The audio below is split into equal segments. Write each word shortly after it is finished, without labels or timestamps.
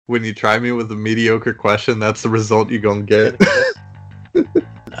when you try me with a mediocre question, that's the result you gonna get.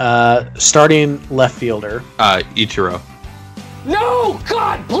 Starting left fielder. Ichiro. No!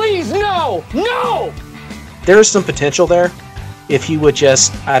 God, please, no! No! There is some potential there if he would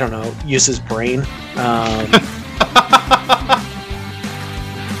just, I don't know, use his brain.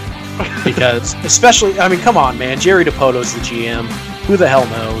 Because, especially, I mean, come on, man. Jerry DiPoto's the GM. Who the hell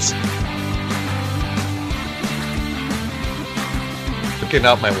knows? Looking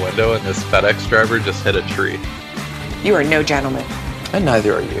out my window and this FedEx driver just hit a tree. You are no gentleman. And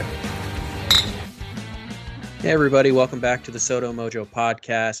neither are you. Hey, everybody. Welcome back to the Soto Mojo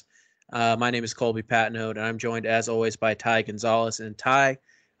podcast. My name is Colby Patnode, and I'm joined, as always, by Ty Gonzalez. And Ty,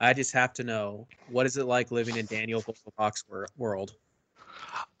 I just have to know, what is it like living in Daniel Vogelbach's world?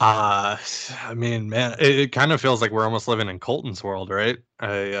 I mean, man, it kind of feels like we're almost living in Colton's world, right?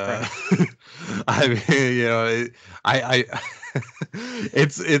 Right. I mean, you know,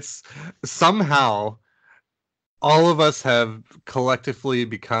 it's somehow all of us have collectively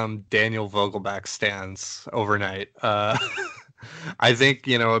become Daniel Vogelbach stans overnight. I think,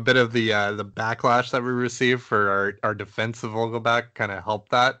 you know, a bit of the backlash that we received for our defense of Vogelbach kind of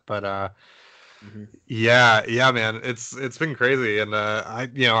helped that, but yeah, man, it's been crazy, and I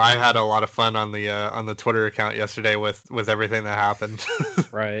had a lot of fun on the Twitter account yesterday with everything that happened.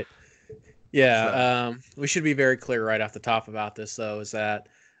 Right. Yeah. We should be very clear right off the top about this, though, is that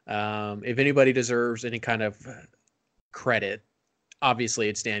if anybody deserves any kind of credit, obviously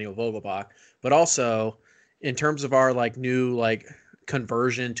it's Daniel Vogelbach, but also in terms of our new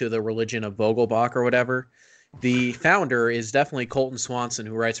conversion to the religion of Vogelbach or whatever, the founder is definitely Colton Swanson,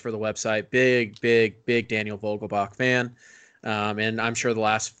 who writes for the website. Big Daniel Vogelbach fan. And I'm sure the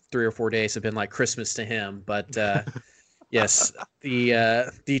last 3 or 4 days have been like Christmas to him. But yes,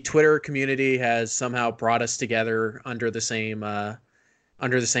 the Twitter community has somehow brought us together under the same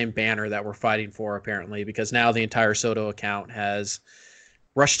banner that we're fighting for, apparently, because now the entire Soto account has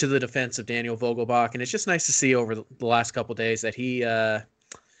rushed to the defense of Daniel Vogelbach. And it's just nice to see over the last couple of days that he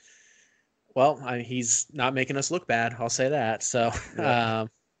he's not making us look bad. I'll say that. So, so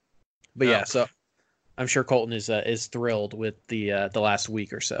I'm sure Colton is thrilled with the last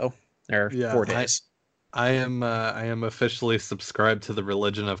week or so, or 4 days. I am officially subscribed to the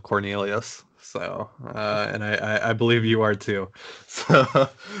religion of Cornelius. So, and I believe you are too. So,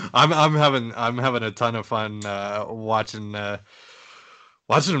 I'm having a ton of fun watching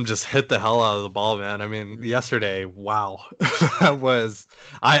him just hit the hell out of the ball, man. I mean, yesterday, wow. I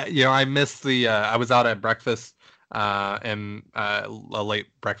missed I was out at breakfast, and a late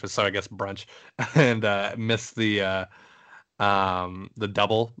breakfast, so I guess brunch, and missed the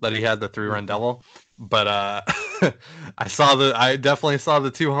double that he had, the 3-run double. But I definitely saw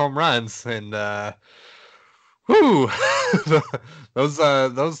the 2 home runs, and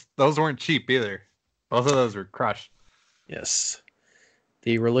those weren't cheap either. Both of those were crushed. Yes.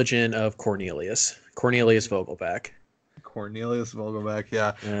 The religion of Cornelius Vogelbach. Cornelius Vogelbach,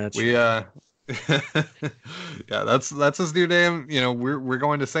 yeah. That's Yeah, that's his new name. You know, we're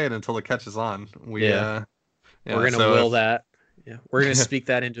going to say it until it catches on. We're gonna will that. Yeah, we're gonna speak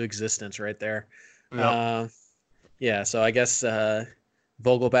that into existence right there. Yep. So I guess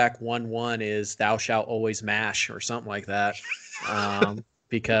Vogelbach 1-1 is "Thou shalt always mash" or something like that,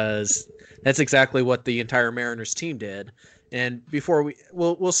 because that's exactly what the entire Mariners team did. And before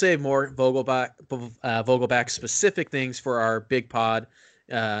we'll save more Vogelbach specific things for our big pod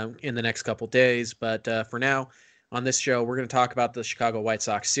in the next couple days. But for now, on this show, we're going to talk about the Chicago White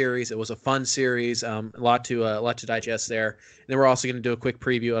Sox series. It was a fun series, a lot to digest there. And then we're also going to do a quick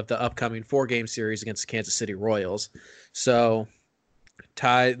preview of the upcoming 4-game series against the Kansas City Royals. So,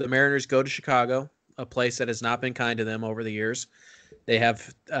 Ty, the Mariners go to Chicago, a place that has not been kind to them over the years. They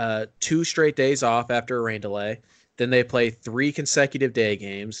have 2 straight days off after a rain delay. Then they play 3 consecutive day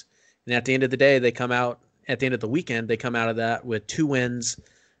games. And at the end of the day, at the end of the weekend, they come out of that with 2 wins,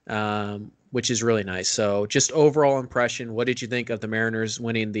 which is really nice. So just overall impression, what did you think of the Mariners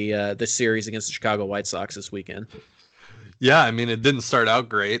winning the series against the Chicago White Sox this weekend? Yeah, I mean, it didn't start out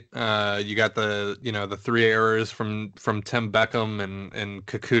great. You got the 3 errors from Tim Beckham and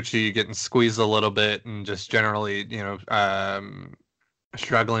Kikuchi getting squeezed a little bit, and just generally,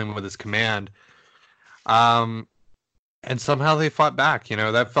 struggling with his command. And somehow they fought back. You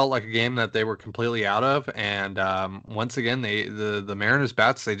know, that felt like a game that they were completely out of. And once again, the Mariners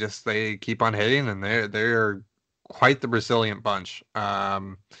bats, they keep on hitting, and they're quite the resilient bunch.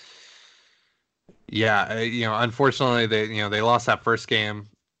 Unfortunately, they lost that first game.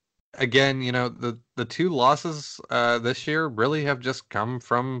 Again, the 2 losses this year really have just come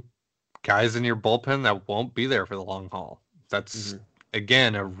from guys in your bullpen that won't be there for the long haul. That's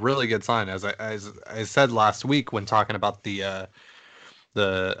again, a really good sign. As I said last week when talking about the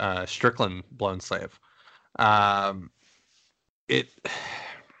Strickland blown save. It's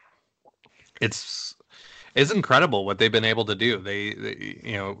incredible what they've been able to do.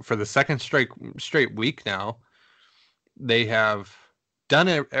 They for the second straight week now, they have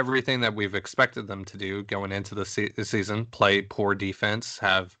done everything that we've expected them to do going into the season. Play poor defense,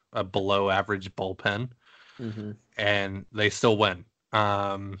 have a below average bullpen, and they still win.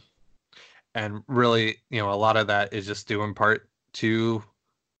 And really, a lot of that is just due in part to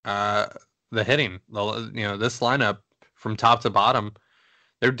the hitting. This lineup from top to bottom,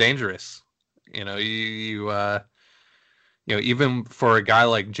 they're dangerous. Even for a guy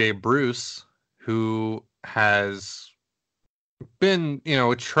like Jay Bruce, who has been,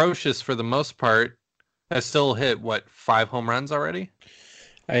 atrocious for the most part, has still hit 5 home runs already?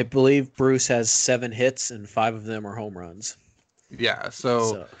 I believe Bruce has 7 hits and 5 of them are home runs. Yeah.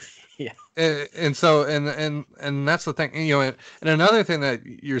 So yeah. And that's the thing, and another thing that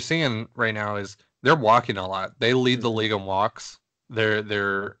you're seeing right now is they're walking a lot. They lead the league in walks.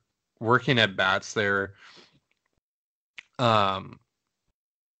 They're working at bats. They are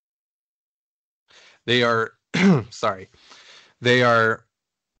sorry. They are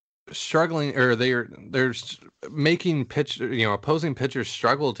struggling, or they're making opposing pitchers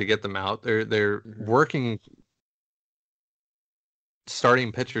struggle to get them out. They're working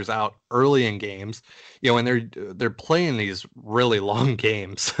starting pitchers out early in games, and they're playing these really long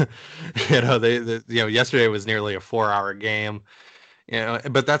games. Yesterday was nearly a 4-hour game,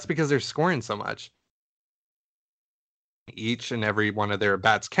 but that's because they're scoring so much. Each and every one of their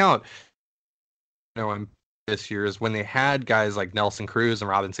bats count. And this year is when they had guys like Nelson Cruz and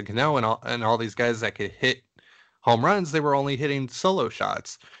Robinson Cano and all these guys that could hit home runs. They were only hitting solo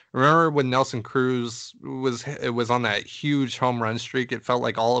shots. Remember when Nelson Cruz was on that huge home run streak? It felt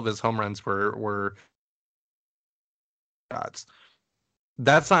like all of his home runs were shots.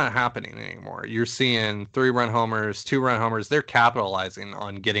 That's not happening anymore. You're seeing 3-run homers, 2-run homers. They're capitalizing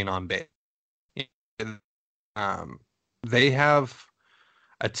on getting on base. They have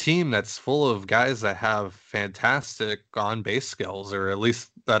a team that's full of guys that have fantastic on base skills, or at least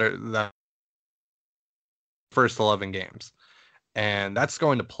that are that first 11 games. And that's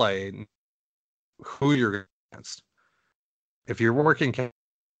going to play who you're against. If you're working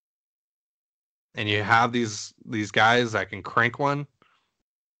and you have these guys that can crank one,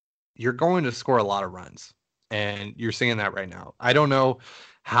 you're going to score a lot of runs. And you're seeing that right now. I don't know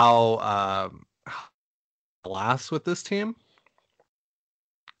how last with this team,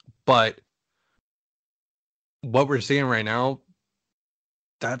 but what we're seeing right now,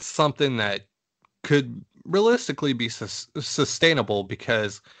 that's something that could realistically be sustainable,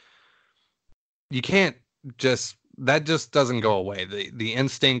 because you can't that just doesn't go away. The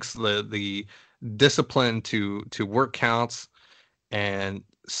instincts, the discipline to work counts and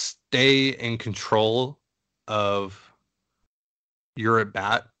stay in control of your at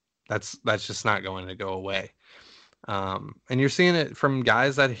bat, that's just not going to go away. And you're seeing it from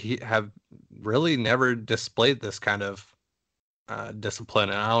guys that have really never displayed this kind of discipline.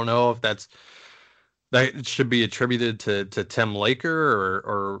 And I don't know if that should be attributed to Tim Laker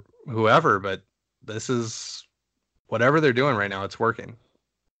or whoever, but this is whatever they're doing right now. It's working.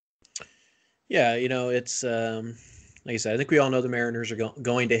 Yeah, it's like I said, I think we all know the Mariners are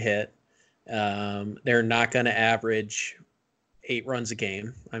going to hit. They're not going to average 8 runs a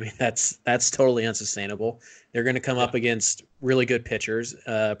game. I mean, that's totally unsustainable. They're going to come up against really good pitchers,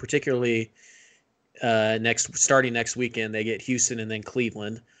 particularly starting next weekend. They get Houston and then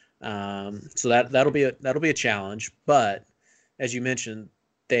Cleveland. So that'll be a challenge. But as you mentioned,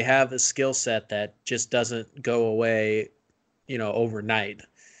 they have a skill set that just doesn't go away, overnight.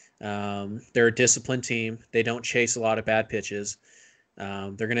 They're a disciplined team. They don't chase a lot of bad pitches.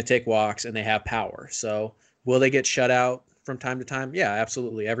 They're going to take walks, and they have power. So will they get shut out from time to time? Yeah,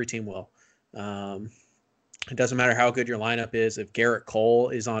 absolutely. Every team will. It doesn't matter how good your lineup is. If Garrett Cole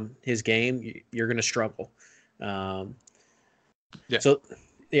is on his game, you're going to struggle. So,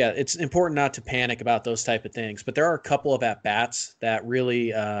 yeah, it's important not to panic about those type of things. But there are a couple of at-bats that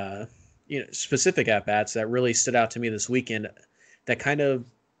really, specific at-bats that really stood out to me this weekend that kind of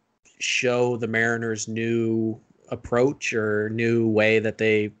show the Mariners' new approach or new way that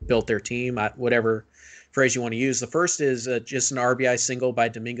they built their team, whatever phrase you want to use. The first is just an RBI single by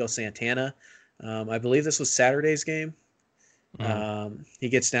Domingo Santana. I believe this was Saturday's game. He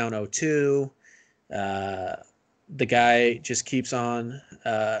gets down 0-2. The guy just keeps on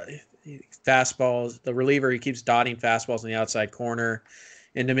fastballs. The reliever, he keeps dotting fastballs in the outside corner.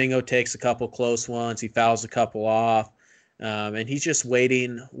 And Domingo takes a couple close ones. He fouls a couple off. And he's just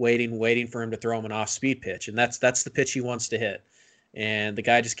waiting for him to throw him an off-speed pitch, and that's the pitch he wants to hit. And the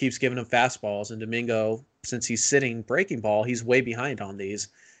guy just keeps giving him fastballs. And Domingo, since he's sitting breaking ball, he's way behind on these,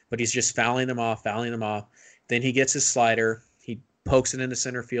 but he's just fouling them off. Then he gets his slider. He pokes it into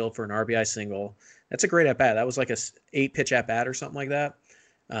center field for an RBI single. That's a great at bat. That was like a 8-pitch at bat or something like that.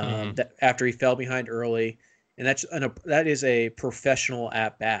 That after he fell behind early, and that is a professional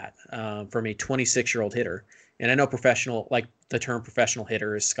at bat from a 26-year-old hitter. And I know professional, like the term professional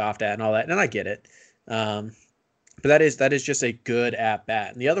hitter, is scoffed at and all that, and I get it. But that is just a good at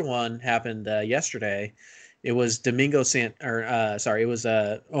bat. And the other one happened yesterday. It was it was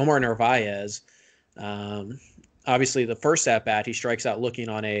Omar Narvaez. Obviously, the first at bat, he strikes out looking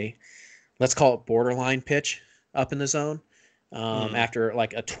on a, let's call it borderline pitch up in the zone after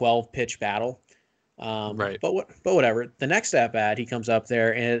like a 12-pitch battle. Right. But whatever. The next at bat, he comes up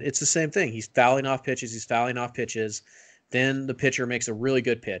there and it's the same thing. He's fouling off pitches. Then the pitcher makes a really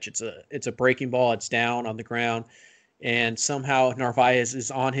good pitch. It's a breaking ball. It's down on the ground, and somehow Narvaez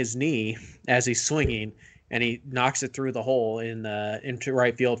is on his knee as he's swinging, and he knocks it through the hole into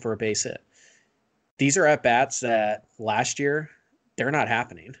right field for a base hit. These are at bats that last year they're not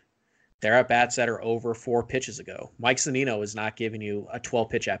happening. They're at bats that are over 4 pitches ago. Mike Zunino is not giving you a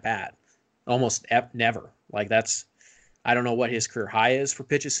 12-pitch at bat. Almost never. Like that's, I don't know what his career high is for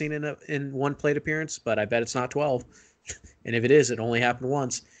pitches seen in one plate appearance, but I bet it's not 12. And if it is, it only happened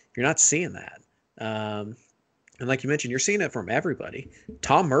once. You're not seeing that. And like you mentioned, you're seeing it from everybody.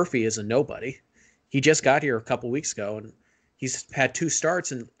 Tom Murphy is a nobody. He just got here a couple weeks ago, and he's had 2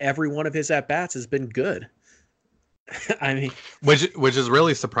 starts, and every one of his at bats has been good. I mean, which is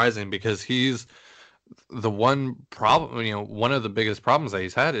really surprising because he's the one problem. One of the biggest problems that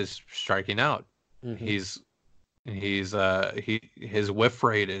he's had is striking out. Mm-hmm. His whiff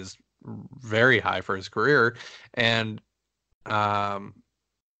rate is very high for his career, and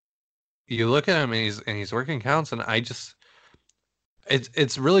you look at him and he's working counts, and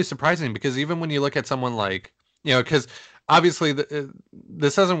it's really surprising because even when you look at someone like, because obviously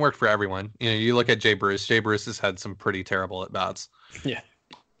this hasn't worked for everyone. You look at Jay Bruce. Jay Bruce has had some pretty terrible at bats. Yeah,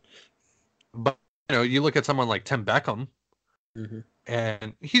 but you look at someone like Tim Beckham,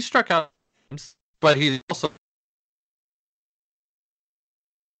 and he struck out, but he's also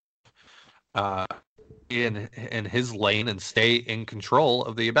in his lane and stay in control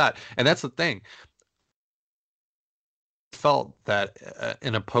of the at bat. And that's the thing. Felt that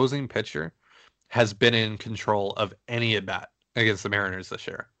an opposing pitcher has been in control of any at bat against the Mariners this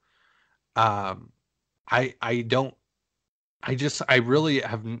year. I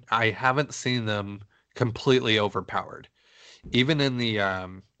haven't seen them completely overpowered. Even in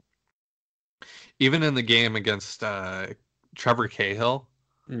the game against Trevor Cahill,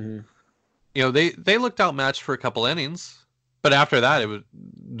 they looked outmatched for a couple innings, but after that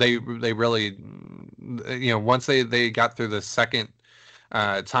they really, once they got through the second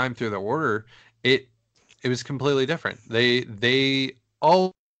time through the order, it was completely different. They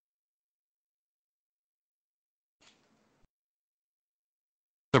all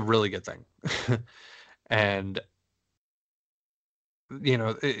a really good thing. And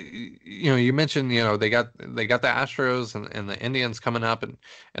you mentioned they got the Astros and the Indians coming up and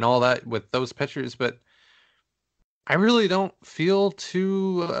all that with those pitchers, but I really don't feel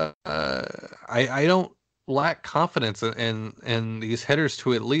too I don't lack confidence in these hitters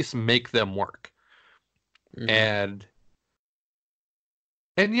to at least make them work. And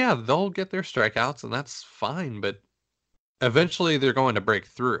yeah, they'll get their strikeouts and that's fine, but eventually they're going to break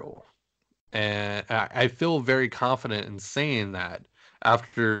through. And I feel very confident in saying that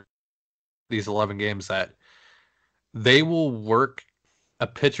after these 11 games that they will work a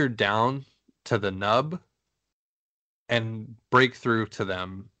pitcher down to the nub and break through to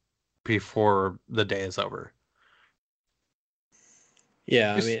them before the day is over.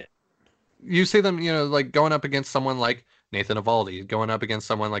 Yeah, I mean, you see them, like going up against someone like Nathan Eovaldi, going up against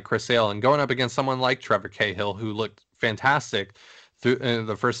someone like Chris Sale, and going up against someone like Trevor Cahill, who looked fantastic through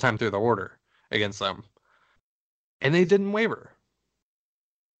the first time through the order against them, and they didn't waver.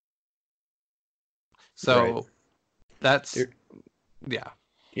 So right. That's yeah.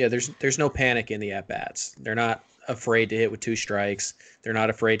 There's no panic in the at bats. They're not afraid to hit with 2 strikes. They're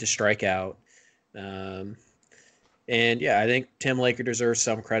not afraid to strike out. And yeah, I think Tim Laker deserves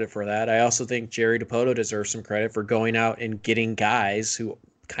some credit for that. I also think Jerry Dipoto deserves some credit for going out and getting guys who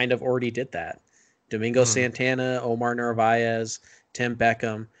kind of already did that. Domingo Santana, Omar Narvaez, Tim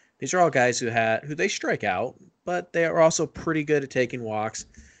Beckham. These are all guys who they strike out, but they are also pretty good at taking walks.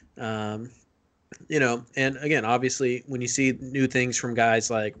 And again, obviously, when you see new things from guys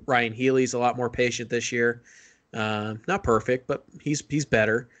like Ryan Healy's a lot more patient this year. Not perfect, but he's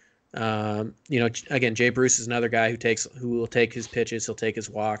better. Again, Jay Bruce is another guy who will take his pitches, he'll take his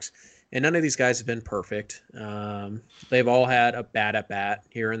walks, and none of these guys have been perfect. They've all had a bad at bat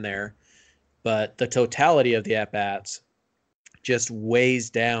here and there, but the totality of the at bats just weighs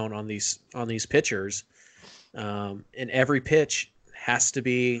down on these pitchers, and every pitch has to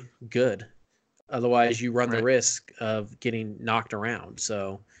be good. Otherwise, you run the risk of getting knocked around.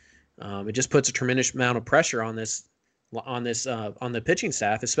 So it just puts a tremendous amount of pressure on the pitching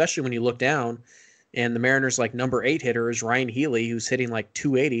staff, especially when you look down and the Mariners' like number 8 hitter is Ryan Healy, who's hitting like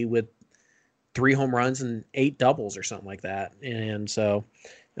 280 with 3 home runs and 8 doubles or something like that. And so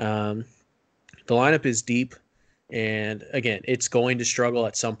the lineup is deep. And again, it's going to struggle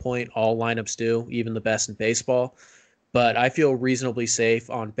at some point. All lineups do, even the best in baseball. But I feel reasonably safe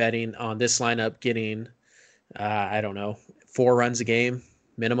on betting on this lineup getting, 4 runs a game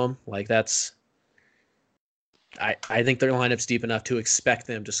minimum. Like that's, I think their lineup's deep enough to expect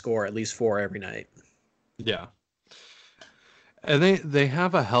them to score at least 4 every night. Yeah. And they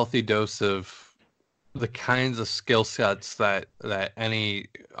have a healthy dose of the kinds of skill sets that any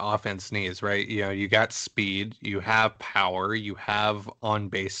offense needs, right? You know, you got speed, you have power, you have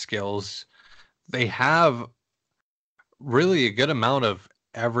on-base skills. They have really a good amount of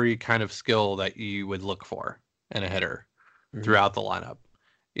every kind of skill that you would look for in a hitter throughout the lineup.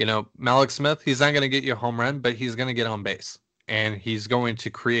 You know, Malik Smith, he's not going to get you a home run, but he's going to get on base, and he's going to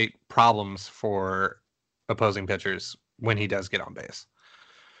create problems for opposing pitchers when he does get on base.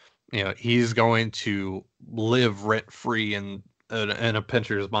 You know, he's going to live rent free in a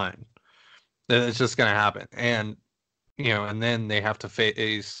pitcher's mind. It's just going to happen. And, you know, and then they have to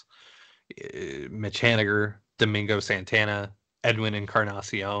face Mitch Haniger, Domingo Santana, Edwin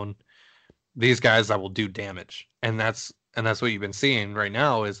Encarnacion, these guys that will do damage. And that's what you've been seeing right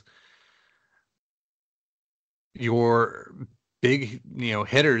now is your big,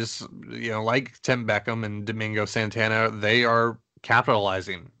 hitters, like Tim Beckham and Domingo Santana, they are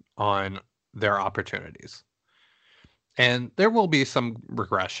capitalizing on their opportunities. And there will be some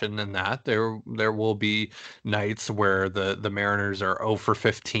regression in that. There will be nights where the Mariners are 0 for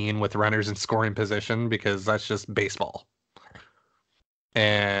 15 with runners in scoring position, because that's just baseball.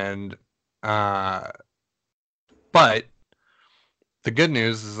 And but the good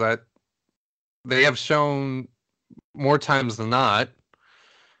news is that they have shown more times than not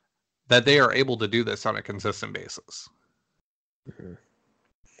that they are able to do this on a consistent basis. Mm-hmm.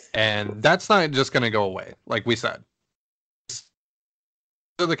 And that's not just going to go away, like we said. These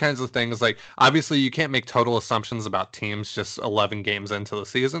are the kinds of things, like, obviously you can't make total assumptions about teams just 11 games into the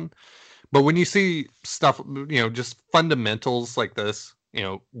season. But when you see stuff, just fundamentals like this,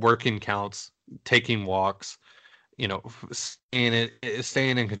 working counts, taking walks, staying in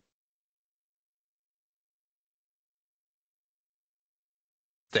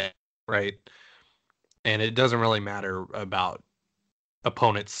right, and it doesn't really matter about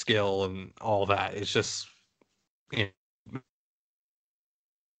opponent's skill and all that. It's just in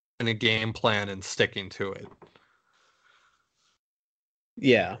a game plan and sticking to it.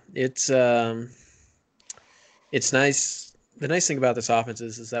 Yeah, it's nice. The nice thing about this offense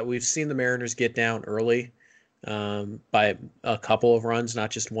is that we've seen the Mariners get down early by a couple of runs,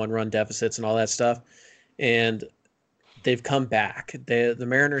 not just 1-run deficits and all that stuff. And they've come back. The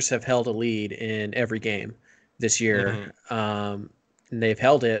Mariners have held a lead in every game this year. Mm-hmm. And they've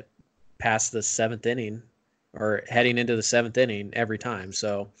held it past the 7th inning or heading into the 7th inning every time.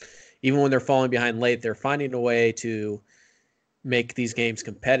 So even when they're falling behind late, they're finding a way to make these games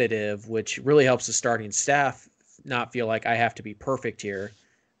competitive, which really helps the starting staff not feel like I have to be perfect here.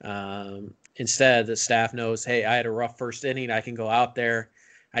 Instead, the staff knows, hey, I had a rough first inning. I can go out there.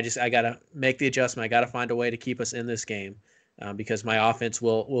 I got to make the adjustment. I got to find a way to keep us in this game because my offense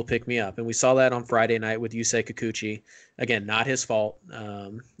will pick me up. And we saw that on Friday night with Yusei Kikuchi. Again, not his fault.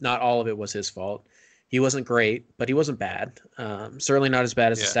 Not all of it was his fault. He wasn't great, but he wasn't bad. Certainly not as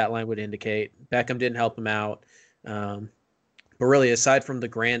bad as the stat line would indicate. Beckham didn't help him out. But really, aside from the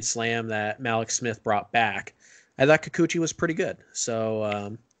grand slam that Malik Smith brought back, I thought Kikuchi was pretty good.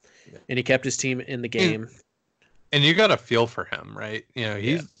 So, and he kept his team in the game. And you got a feel for him, right?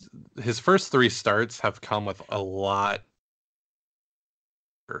 His first 3 starts have come with a lot,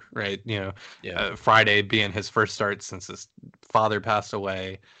 right? Friday being his first start since his father passed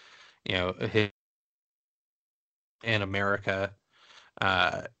away, in America.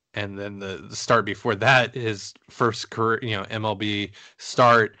 And then the start before that, his first career, MLB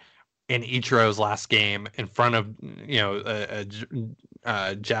start in Ichiro's last game in front of,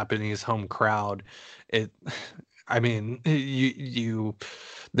 a Japanese home crowd. There's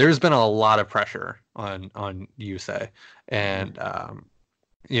been a lot of pressure on Yusei, and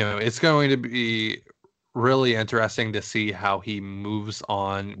it's going to be really interesting to see how he moves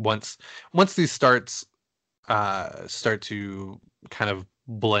on once these start to kind of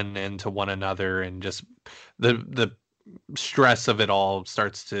blend into one another, and just the stress of it all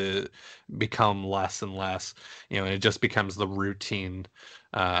starts to become less and less, and it just becomes the routine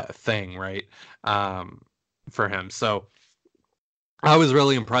thing, right? For him. So I was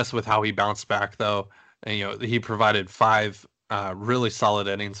really impressed with how he bounced back, though. And, he provided 5 really solid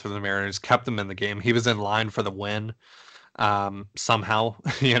innings for the Mariners, kept them in the game. He was in line for the win somehow,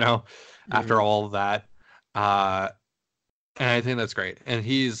 after all of that. And I think that's great. And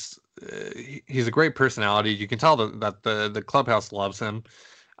he's a great personality. You can tell that the clubhouse loves him.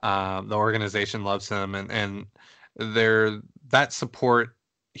 The organization loves him, and that support,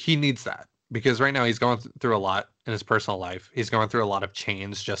 he needs that, because right now he's going through a lot in his personal life. He's going through a lot of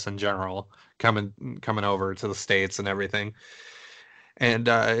change just in general, coming over to the States and everything. And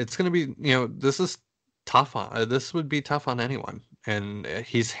it's going to be, this is tough on. This would be tough on anyone. And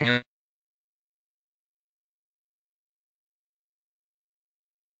he's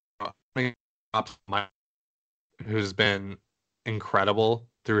who's been incredible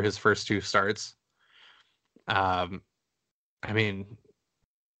through his first 2 starts. I mean,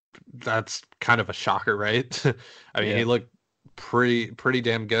 that's kind of a shocker, right? I mean, He looked pretty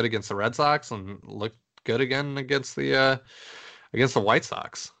damn good against the Red Sox, and looked good again against the White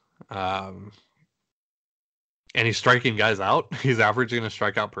Sox. And he's striking guys out. He's averaging a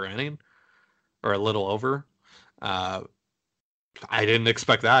strikeout per inning, or a little over. I didn't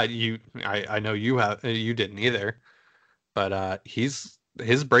expect that. I know you didn't either. But his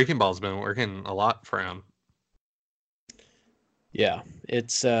breaking ball's been working a lot for him. Yeah,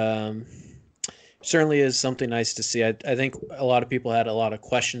 it's certainly is something nice to see. I think a lot of people had a lot of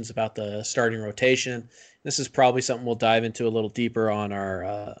questions about the starting rotation. This is probably something we'll dive into a little deeper on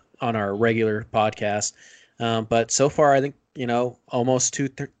our regular podcast. But so far, I think almost two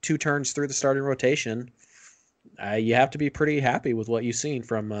turns through the starting rotation, you have to be pretty happy with what you've seen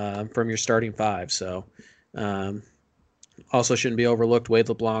from your starting 5. So also shouldn't be overlooked. Wade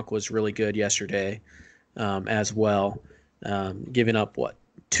LeBlanc was really good yesterday as well. Giving up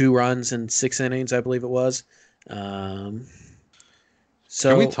 2 runs in 6 innings, I believe it was. So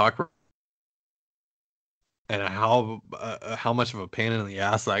can we talk and how much of a pain in the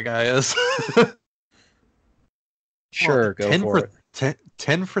ass that guy is? Sure, go for it.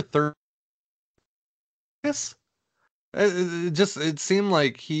 10 for 30. Yes. It seemed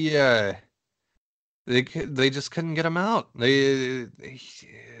like they just couldn't get him out.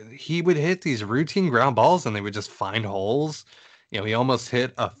 He would hit these routine ground balls, and they would just find holes. He almost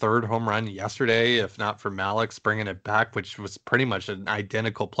hit a 3rd home run yesterday, if not for Malix bringing it back, which was pretty much an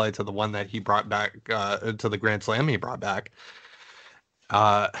identical play to the one that he brought back, to the grand slam he brought back.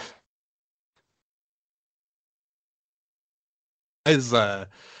 That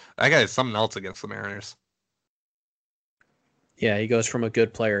guy is something else against the Mariners. Yeah, he goes from a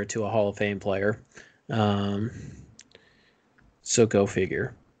good player to a Hall of Fame player. So go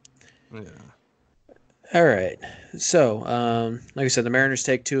figure. Yeah. All right. So, like I said, the Mariners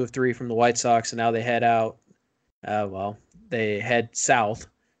take 2 of 3 from the White Sox, and now they head out. They head south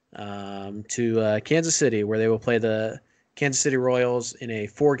to Kansas City, where they will play the Kansas City Royals in a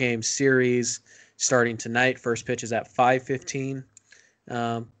 4-game series starting tonight. First pitch is at 5:15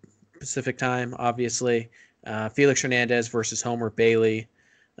 Pacific time, obviously. Felix Hernandez versus Homer Bailey.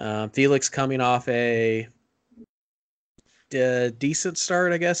 Felix coming off a decent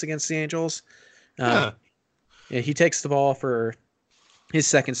start, I guess, against the Angels. Yeah, he takes the ball for his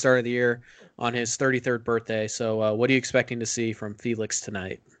 2nd start of the year on his 33rd birthday. So what are you expecting to see from Felix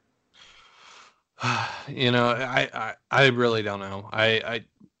tonight? I really don't know.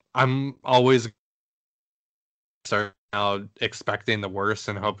 I'm always start out expecting the worst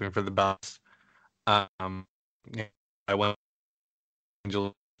and hoping for the best. I went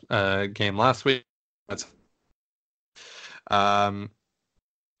Angel game last week.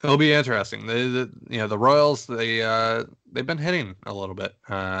 It'll be interesting. The Royals, they've been hitting a little bit.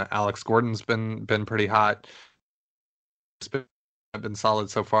 Alex Gordon's been pretty hot. It's been solid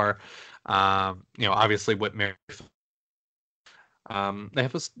so far. Obviously Whit Merrifield.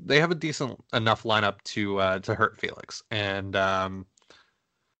 They have a decent enough lineup to hurt Felix, and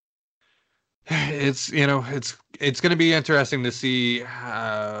it's going to be interesting to see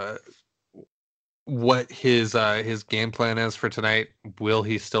what his game plan is for tonight. Will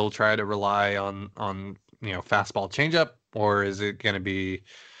he still try to rely on fastball changeup, or is it going to be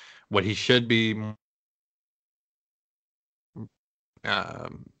what he should be,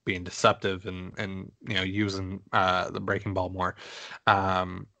 being deceptive and using the breaking ball more.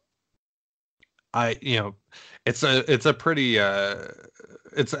 It's a pretty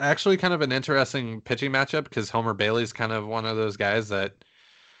it's actually kind of an interesting pitching matchup because Homer Bailey's kind of one of those guys that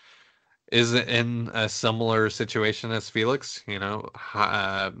is in a similar situation as Felix,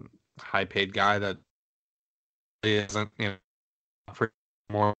 high paid guy that isn't, for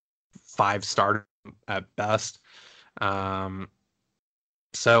more 5-star at best.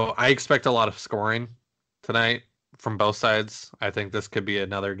 So I expect a lot of scoring tonight from both sides. I think this could be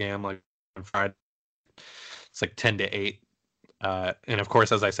another game like on Friday. It's like 10-8. And of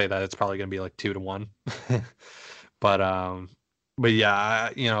course, as I say that, it's probably going to be like 2-1. But yeah,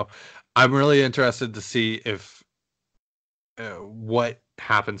 I'm really interested to see if what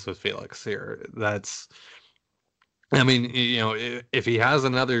happens with Felix here. If he has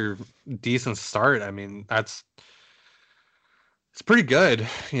another decent start, it's pretty good.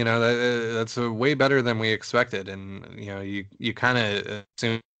 That's way better than we expected, and you kind of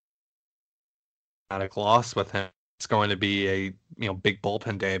assume automatic loss with him. It's going to be a big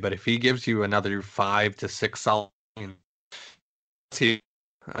bullpen day, but if he gives you another 5 to 6 solid,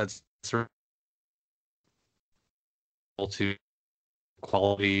 that's to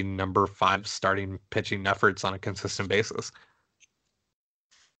quality number 5 starting pitching efforts on a consistent basis.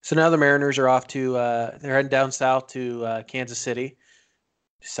 So now the Mariners are off to they're heading down south to Kansas City,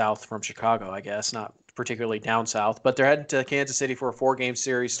 south from Chicago, I guess, not particularly down south, but they're heading to Kansas City for a 4-game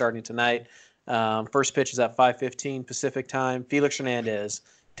series starting tonight. First pitch is at 5:15 Pacific time. Felix Hernandez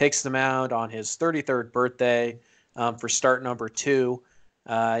takes the mound on his 33rd birthday for start number 2,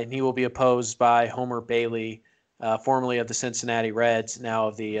 and he will be opposed by Homer Bailey, formerly of the Cincinnati Reds, now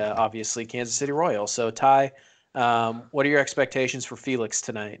of the obviously Kansas City Royals. So, Ty, what are your expectations for Felix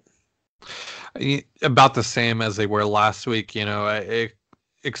tonight? About the same as they were last week.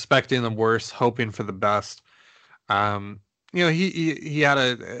 Expecting the worst, hoping for the best. He had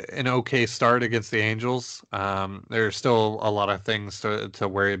an okay start against the Angels. There's still a lot of things to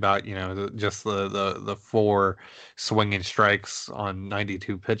worry about. Just the 4 swinging strikes on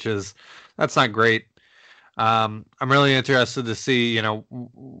 92 pitches. That's not great. I'm really interested to see,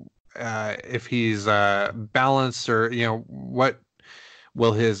 if he's balanced or what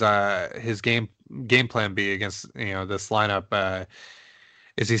will his game plan be against this lineup.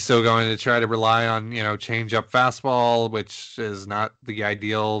 Is he still going to try to rely on, change up fastball, which is not the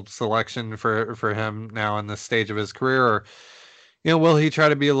ideal selection for him now in this stage of his career? Or, will he try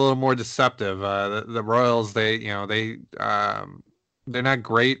to be a little more deceptive? The Royals, they're not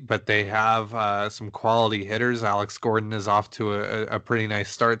great, but they have some quality hitters. Alex Gordon is off to a pretty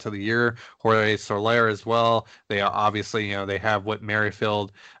nice start to the year. Jorge Soler as well. They obviously, they have Whit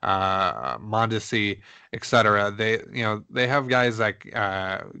Merrifield, Mondesi, etc. They have guys that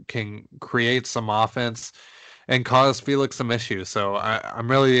can create some offense and cause Felix some issues. So I'm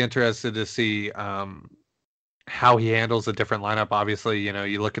really interested to see how he handles a different lineup. Obviously,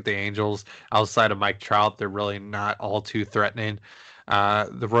 you look at the Angels outside of Mike Trout, they're really not all too threatening.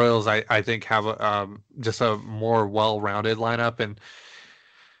 The Royals, I think, have just a more well-rounded lineup, and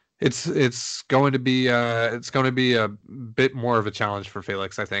it's going to be a bit more of a challenge for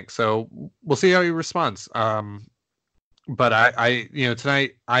Felix, I think. So we'll see how he responds. But I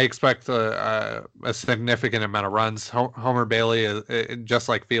tonight I expect a significant amount of runs. Homer Bailey, just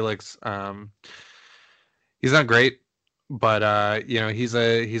like Felix, he's not great, but he's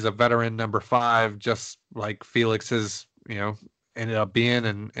a veteran number 5, just like Felix is. Ended up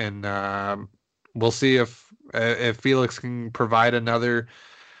being, and we'll see if Felix can provide another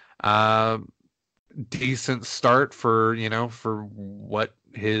decent start for what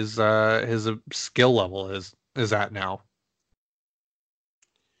his skill level is at now.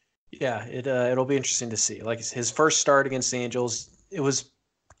 Yeah, it'll be interesting to see. Like his first start against the Angels, it was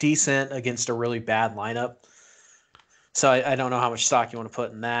decent against a really bad lineup. So I don't know how much stock you want to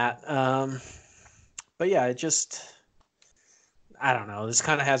put in that. But yeah, I don't know. This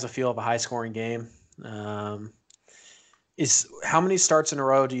kind of has a feel of a high-scoring game. How many starts in a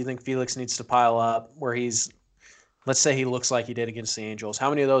row do you think Felix needs to pile up where let's say he looks like he did against the Angels?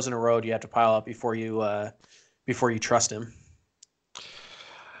 How many of those in a row do you have to pile up before you trust him?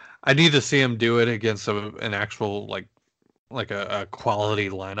 I need to see him do it against an actual like a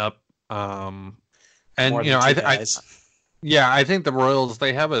quality lineup. I think the Royals,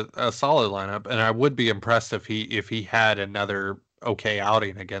 they have a solid lineup, and I would be impressed if he had another okay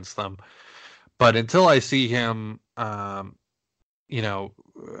outing against them. But until I see him, not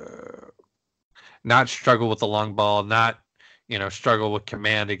struggle with the long ball, not struggle with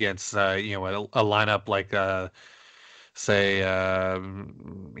command against a lineup like say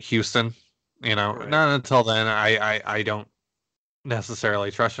Houston. Right. Not until then. I don't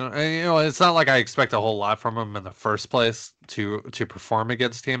necessarily trust him. And, it's not like I expect a whole lot from him in the first place to perform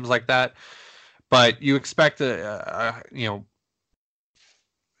against teams like that. But you expect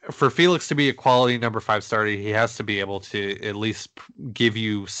for Felix to be a quality number 5 starter, he has to be able to at least give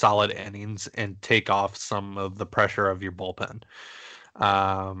you solid innings and take off some of the pressure of your bullpen.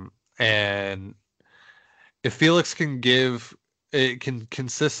 And if Felix can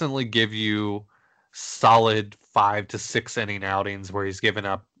consistently give you solid 5 to 6 inning outings where he's given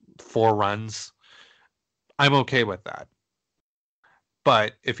up 4 runs, I'm okay with that.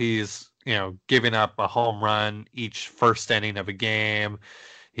 But if he's, giving up a home run each first inning of a game,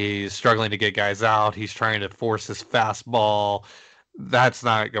 he's struggling to get guys out, he's trying to force his fastball, that's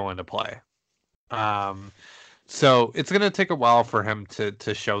not going to play. So it's going to take a while for him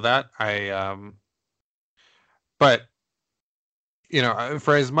to show that. But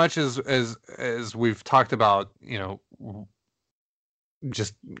for as much as we've talked about,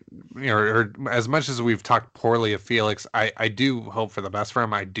 just or as much as we've talked poorly of Felix, I do hope for the best for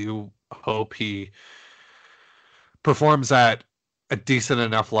him. I do hope he performs at a decent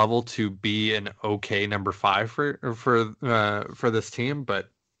enough level to be an okay number 5 for this team, but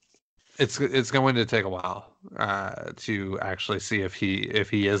it's going to take a while to actually see if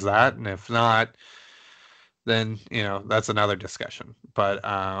he is that, and if not, then that's another discussion. But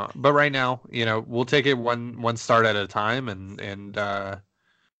right now, we'll take it one start at a time, and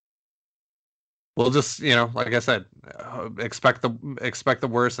we'll just like I said, expect the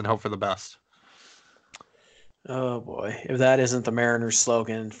worst and hope for the best. Oh boy, if that isn't the Mariners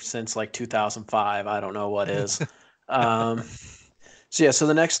slogan since like 2005, I don't know what is. So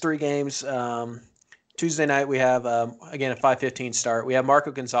the next 3 games, Tuesday night we have again a 5:15 start. We have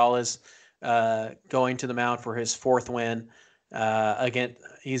Marco Gonzalez going to the mound for his 4th win. Again,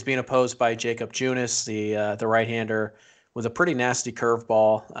 he's being opposed by Jacob Junis, the right-hander, with a pretty nasty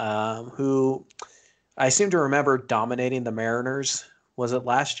curveball, who I seem to remember dominating the Mariners. Was it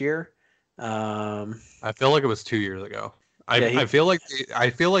last year? I feel like it was 2 years ago. I feel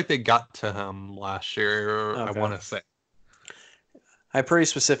like they got to him last year. Okay. I want to say. I'm pretty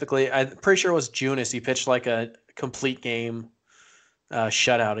sure it was Junis. He pitched like a complete game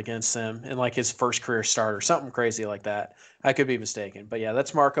shutout against them in like his first career start or something crazy like that. I could be mistaken, but yeah,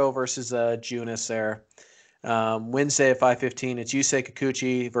 that's Marco versus Junis there. Wednesday at 5:15, it's Yusei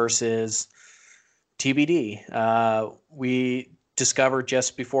Kikuchi versus TBD. We discovered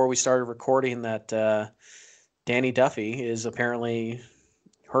just before we started recording that Danny Duffy is apparently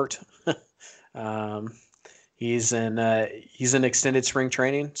hurt. He's in extended spring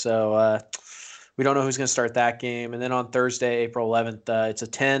training, so we don't know who's going to start that game. And then on Thursday, April 11th, it's a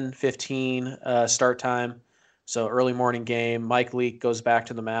 10:15 start time, so early morning game. Mike Leake goes back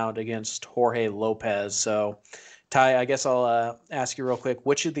to the mound against Jorge Lopez. So, Ty, I guess I'll ask you real quick,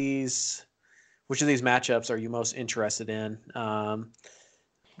 which of these matchups are you most interested in?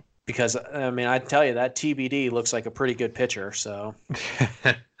 Because I tell you that TBD looks like a pretty good pitcher. So,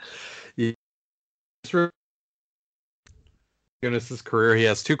 Junis' career, he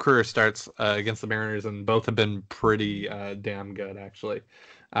has 2 career starts against the Mariners, and both have been pretty damn good, actually.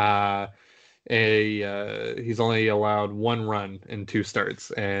 He's only allowed 1 run in 2 starts,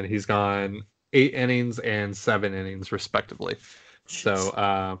 and he's gone 8 innings and 7 innings respectively.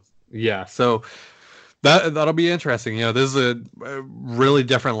 So so that'll be interesting. This is a really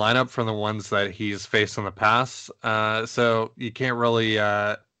different lineup from the ones that he's faced in the past. So you can't really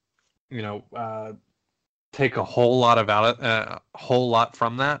take a whole lot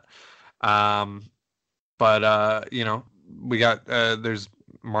from that. But we got there's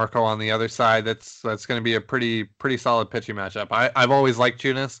Marco on the other side. That's going to be a pretty solid pitching matchup. I've always liked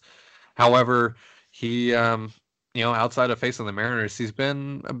Junis. However, he outside of facing the Mariners, he's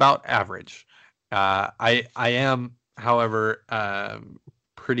been about average. I am, however,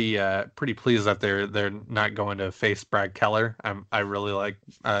 pretty pleased that they're not going to face Brad Keller. I really like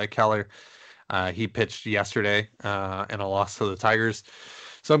Keller. He pitched yesterday in a loss to the Tigers,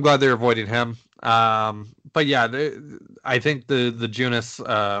 so I'm glad they're avoiding him. But yeah, I think the Junis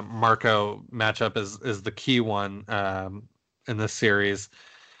Marco matchup is the key one in this series.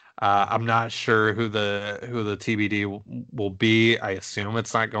 I'm not sure who the TBD will be. I assume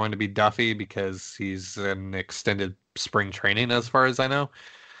it's not going to be Duffy because he's in extended spring training, as far as I know.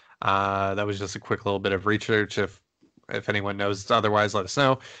 That was just a quick little bit of research. If anyone knows otherwise, let us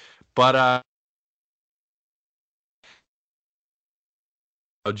know. But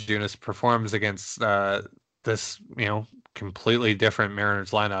Junis performs against this completely different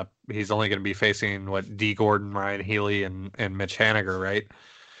Mariners lineup. He's only going to be facing D. Gordon, Ryan Healy, and Mitch Haniger, right?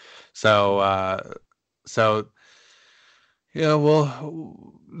 So yeah,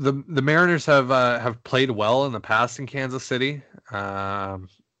 well, the Mariners have played well in the past in Kansas City.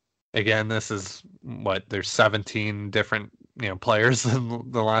 Again, this is there's 17 different players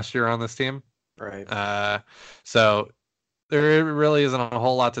in the last year on this team, right? So there really isn't a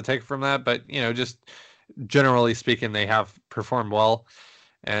whole lot to take from that, but just generally speaking, they have performed well,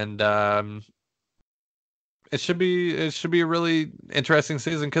 and it should be a really interesting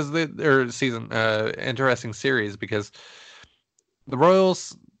season interesting series because the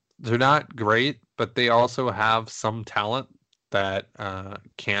Royals, they're not great, but they also have some talent that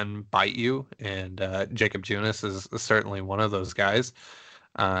can bite you, and Jacob Junis is certainly one of those guys.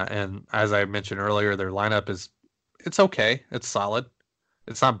 And as I mentioned earlier, their lineup it's okay, it's solid,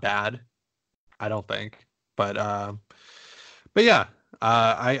 it's not bad, I don't think, but yeah,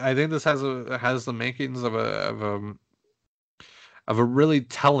 I think this has the makings of a really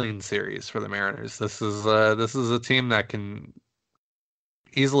telling series for the Mariners. This is a team that can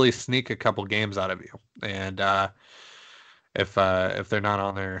easily sneak a couple games out of you, and if they're not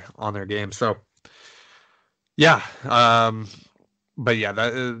on their game. So yeah, but yeah,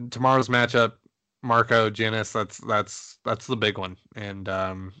 that tomorrow's matchup, Marco Junis, that's the big one, and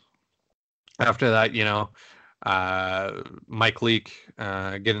after that, Mike Leake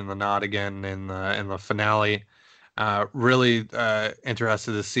getting the nod again in the finale. Really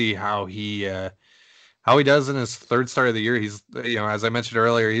interested to see how he does in his third start of the year. He's, as I mentioned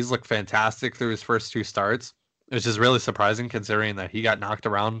earlier, he's looked fantastic through his first 2 starts, which is really surprising considering that he got knocked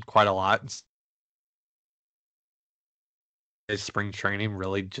around quite a lot. His spring training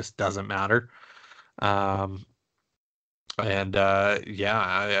really just doesn't matter. This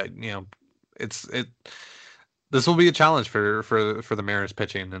will be a challenge for the Mariners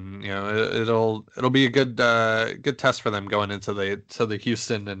pitching, and it'll be a good test for them going into the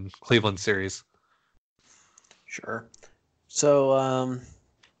Houston and Cleveland series. Sure. So I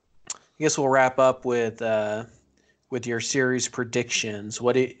guess we'll wrap up with your series predictions.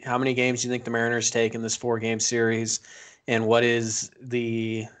 How many games do you think the Mariners take in this 4-game series, and what is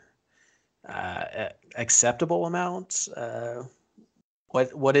the acceptable amount?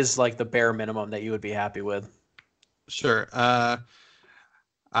 What is like the bare minimum that you would be happy with? Sure. I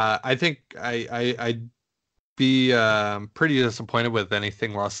think I'd be pretty disappointed with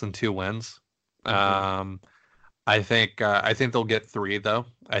anything less than 2 wins. Mm-hmm. I think they'll get 3 though.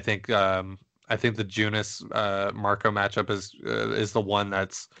 I think the Junis Marco matchup is the one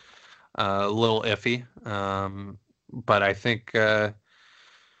that's a little iffy. But I think I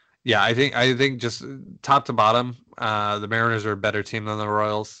think just top to bottom, the Mariners are a better team than the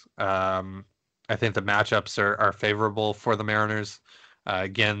Royals. I think the matchups are favorable for the Mariners.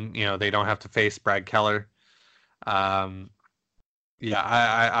 Again, they don't have to face Brad Keller. I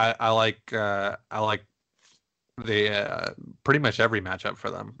like the pretty much every matchup for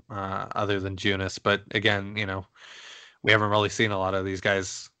them, other than Junis. But again, we haven't really seen a lot of these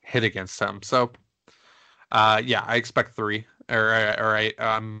guys hit against them. So, I expect 3.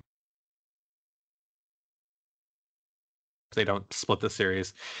 They don't split the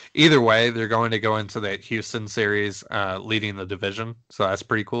series. Either way, they're going to go into that Houston series leading the division, so that's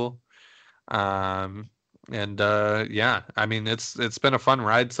pretty cool. I mean, it's been a fun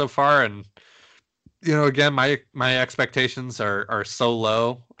ride so far, and again, my expectations are so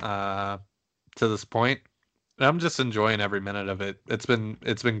low to this point, and I'm just enjoying every minute of it. It's been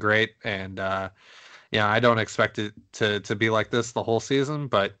great, and I don't expect it to be like this the whole season,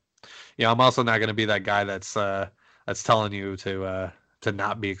 but I'm also not going to be that guy that's telling you to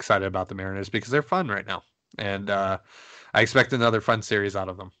not be excited about the Mariners, because they're fun right now, and I expect another fun series out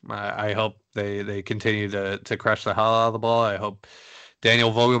of them. I hope they continue to crush the hell out of the ball. I hope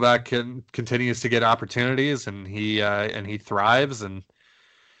Daniel Vogelbach continues to get opportunities, and he thrives. And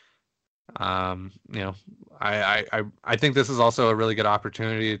I think this is also a really good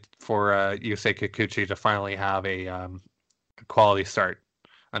opportunity for Yusei Kikuchi to finally have a quality start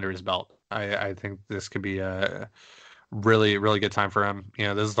under his belt. I think this could be a really, really good time for him.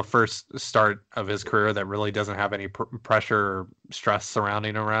 This is the first start of his career that really doesn't have any pressure or stress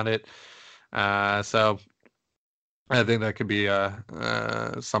surrounding around it. So I think that could be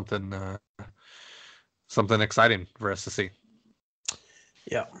something exciting for us to see.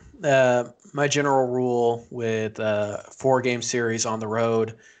 Yeah. My general rule with 4-game series on the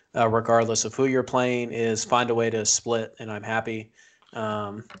road, regardless of who you're playing, is find a way to split, and I'm happy.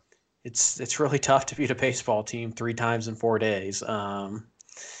 It's really tough to beat a baseball team 3 times in 4 days. But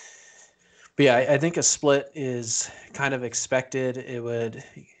But yeah, I think a split is kind of expected. It would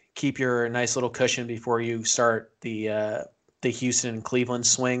keep your nice little cushion before you start the Houston and Cleveland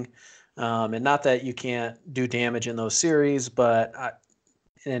swing. And not that you can't do damage in those series,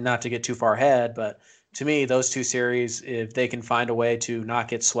 and not to get too far ahead, but to me, those two series, if they can find a way to not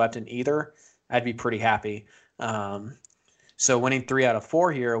get swept in either, I'd be pretty happy. So winning 3 out of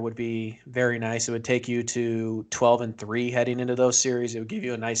 4 here would be very nice. It would take you to 12-3 heading into those series. It would give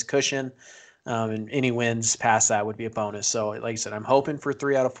you a nice cushion. And any wins past that would be a bonus. So like I said, I'm hoping for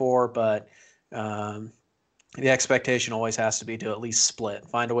 3 out of 4, but the expectation always has to be to at least split,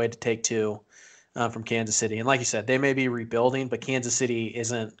 find a way to take 2 from Kansas City. And like you said, they may be rebuilding, but Kansas City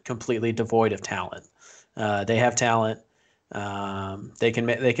isn't completely devoid of talent. They have talent. They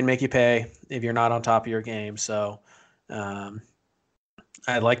can make you pay if you're not on top of your game. So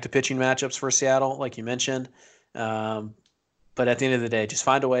I like the pitching matchups for Seattle, like you mentioned. But at the end of the day, just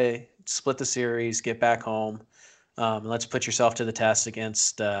find a way, split the series, get back home, and let's put yourself to the test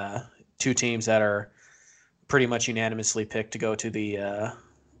against 2 teams that are pretty much unanimously picked to go to the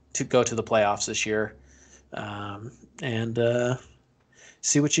playoffs this year, and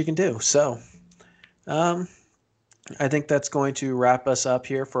see what you can do. So I think that's going to wrap us up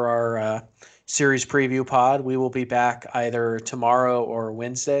here for our series preview pod. We will be back either tomorrow or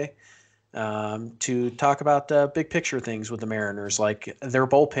Wednesday to talk about the big picture things with the Mariners, like their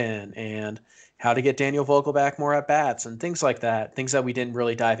bullpen and how to get Daniel Vogelbach more at bats and things like that, things that we didn't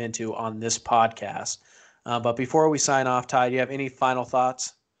really dive into on this podcast. But before we sign off, Ty, do you have any final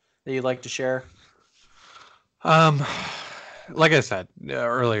thoughts that you'd like to share? Like I said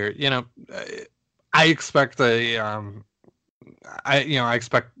earlier, I expect I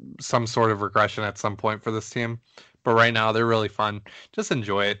expect some sort of regression at some point for this team, but right now they're really fun. Just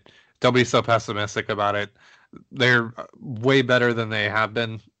enjoy it. Don't be so pessimistic about it. They're way better than they have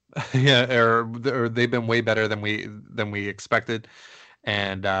been, or they've been way better than we expected,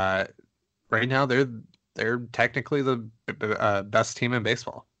 and right now they're technically the best team in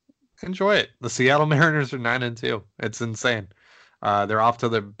baseball. Enjoy it. The Seattle Mariners are 9-2. It's insane. They're off to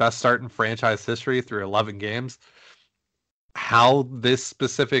their best start in franchise history through 11 games. How this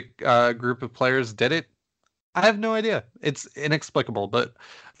specific group of players did it, I have no idea. It's inexplicable, but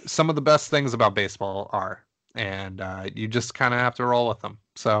some of the best things about baseball are, and you just kind of have to roll with them.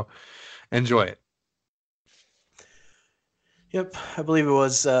 So enjoy it. Yep, I believe it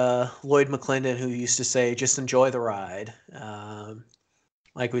was Lloyd McClendon who used to say, just enjoy the ride.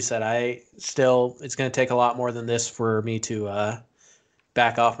 Like we said, it's going to take a lot more than this for me to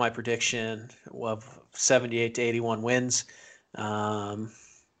back off my prediction of 78 to 81 wins.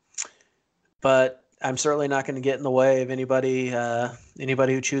 But I'm certainly not going to get in the way of anybody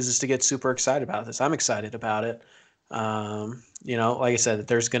who chooses to get super excited about this. I'm excited about it. Like I said,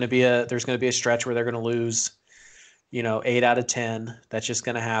 there's going to be a stretch where they're going to lose, 8 out of 10. That's just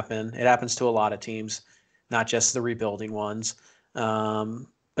going to happen. It happens to a lot of teams, not just the rebuilding ones. But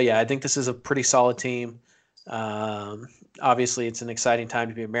yeah, I think this is a pretty solid team. Obviously it's an exciting time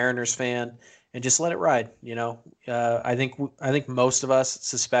to be a Mariners fan, and just let it ride. I think most of us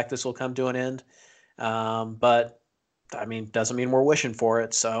suspect this will come to an end. But I mean, doesn't mean we're wishing for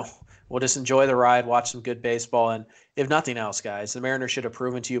it. So we'll just enjoy the ride, watch some good baseball. And if nothing else, guys, the Mariners should have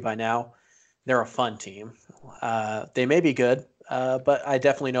proven to you by now, they're a fun team. They may be good, but I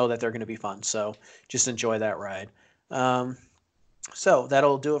definitely know that they're going to be fun. So just enjoy that ride. So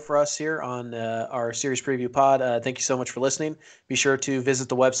that'll do it for us here on our series preview pod. Thank you so much for listening. Be sure to visit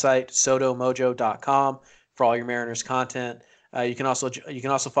the website, sotomojo.com, for all your Mariners content. You can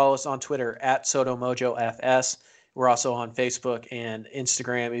also follow us on Twitter at SotoMojoFS. We're also on Facebook and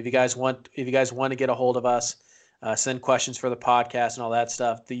Instagram. If you guys want to get a hold of us, send questions for the podcast and all that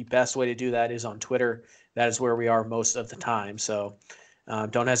stuff, the best way to do that is on Twitter. That is where we are most of the time. So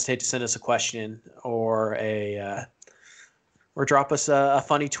don't hesitate to send us a question or drop us a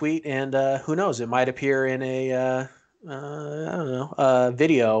funny tweet, and who knows, it might appear in a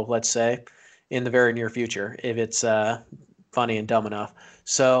video, let's say, in the very near future if it's funny and dumb enough.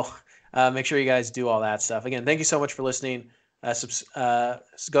 So make sure you guys do all that stuff. Again, thank you so much for listening. Go ahead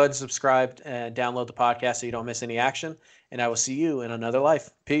and subscribe and download the podcast so you don't miss any action. And I will see you in another life.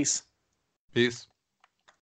 Peace. Peace.